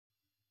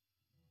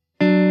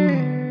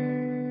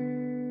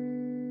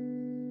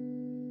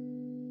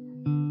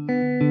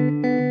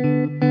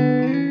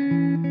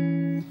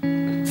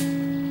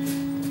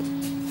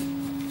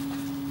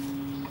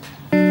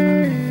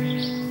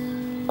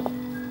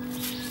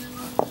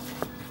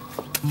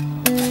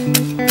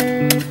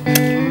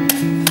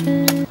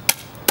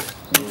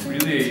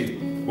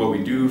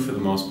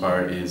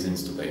part is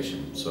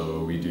installation.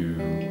 So we do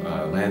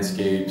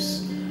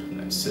landscapes,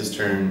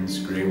 cisterns,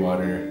 gray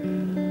water.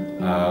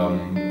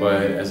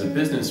 But as a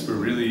business, we're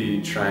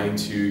really trying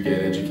to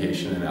get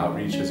education and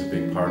outreach as a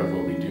big part of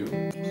what we do.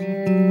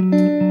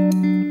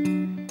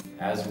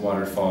 As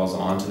water falls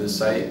onto the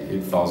site,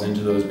 it falls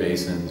into those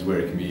basins where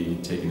it can be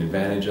taken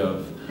advantage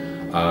of.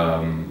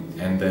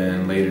 And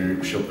then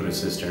later she'll put a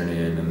cistern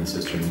in, and the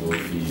cistern will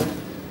feed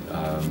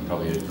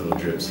probably a little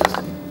drip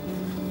system.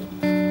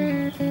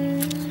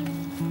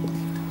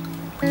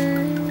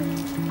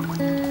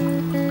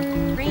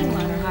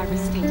 Rainwater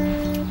harvesting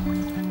is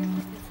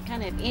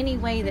kind of any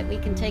way that we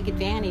can take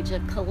advantage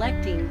of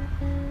collecting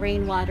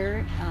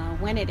rainwater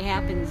when it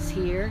happens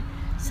here,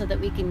 so that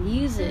we can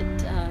use it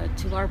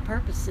to our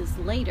purposes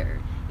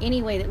later.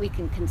 Any way that we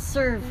can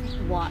conserve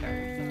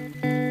water.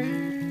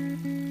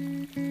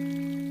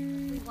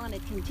 To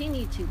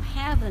continue to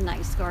have the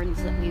nice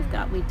gardens that we've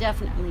got, we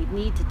definitely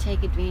need to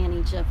take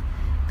advantage of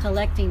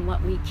collecting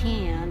what we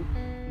can.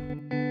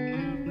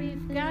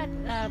 We've got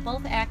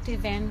both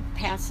active and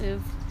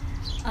passive.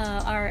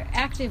 Our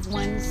active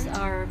ones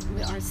are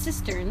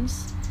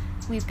cisterns.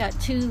 We've got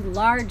 2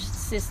 large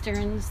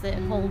cisterns that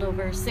hold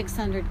over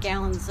 600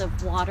 gallons of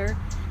water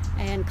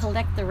and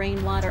collect the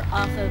rainwater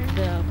off of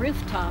the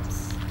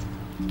rooftops.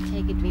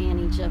 Take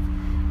advantage of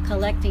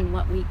collecting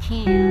what we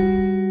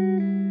can.